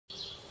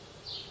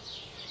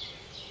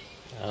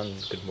and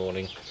good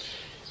morning.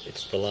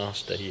 It's the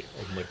last day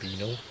of my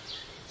Beano.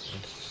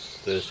 It's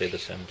Thursday the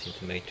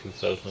 17th of May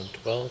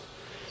 2012.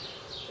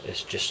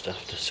 It's just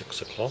after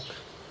 6 o'clock.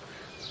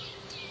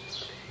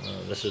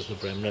 This is the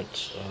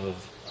remnants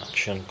of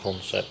Action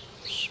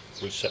Concepts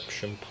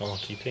reception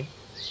party thing.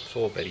 It's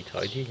all very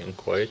tidy and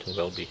quiet and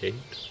well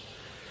behaved.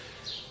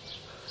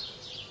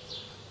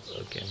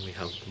 Again we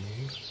have the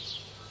moon.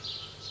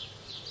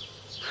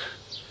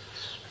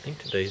 I think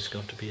today is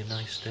going to be a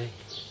nice day.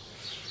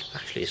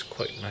 Actually it's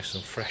quite nice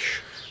and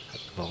fresh at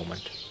the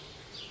moment,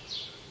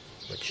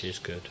 which is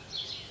good.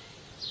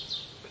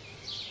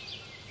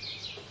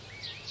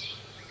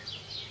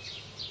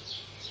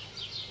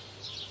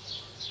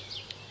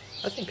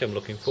 I think I'm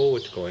looking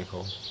forward to going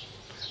home.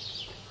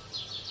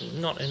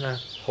 Not in a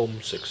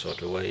homesick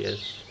sort of way,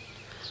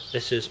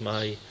 this is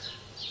my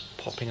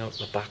popping out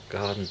the back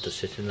garden to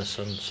sit in the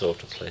sun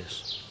sort of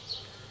place.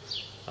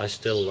 I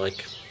still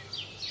like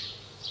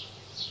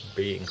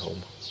being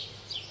home.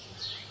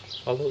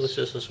 Although this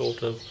is a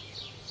sort of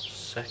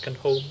second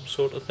home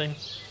sort of thing.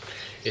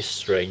 It's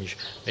strange,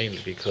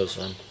 mainly because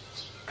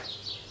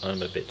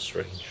I'm a bit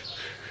strange.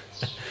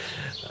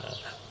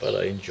 But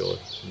I enjoy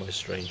my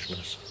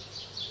strangeness.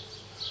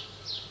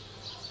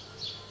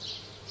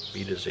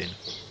 Wiedersehen.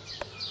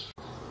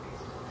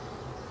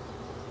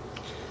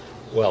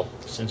 Well,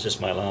 since it's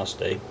my last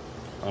day,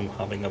 I'm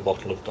having a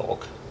bottle of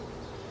dog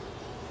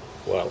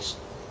whilst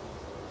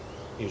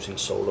using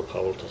solar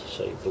power to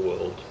save the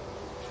world.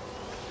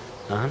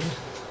 And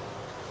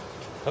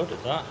how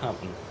did that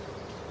happen?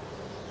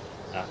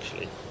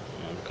 Actually,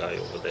 the guy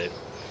over there,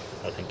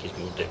 I think he's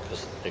moved it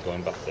because they're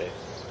going back there.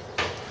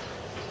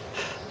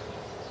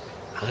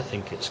 I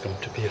think it's going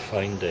to be a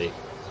fine day.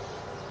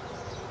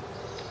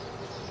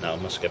 Now I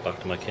must get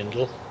back to my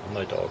Kindle and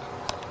my dog.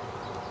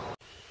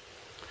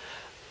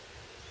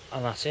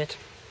 And that's it.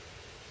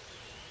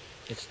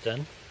 It's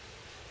done.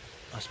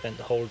 I spent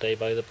the whole day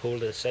by the pool.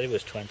 They said it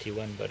was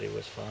 21, but it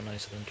was far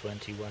nicer than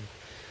 21.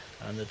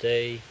 And the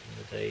day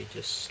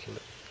just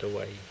slipped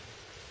away,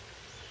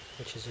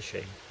 which is a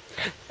shame.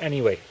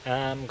 Anyway,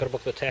 I'm gonna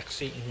book the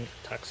taxi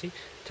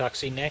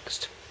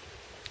next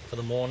for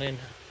the morning,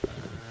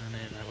 and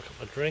then have a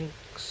couple of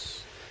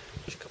drinks,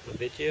 watch a couple of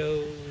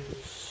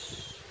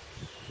videos,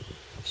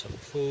 have some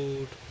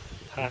food,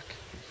 pack,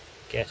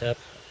 get up,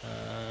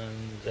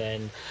 and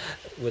then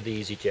with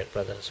the EasyJet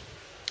brothers.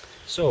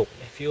 So,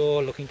 if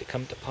you're looking to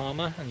come to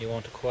Palma and you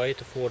want a quiet,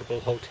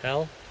 affordable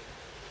hotel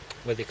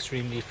with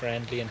extremely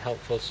friendly and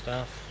helpful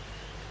staff,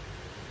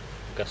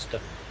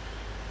 Augusta.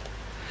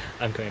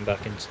 I'm coming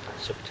back in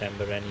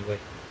September anyway.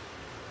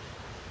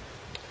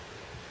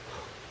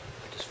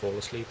 I just fall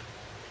asleep.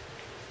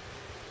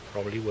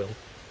 Probably will.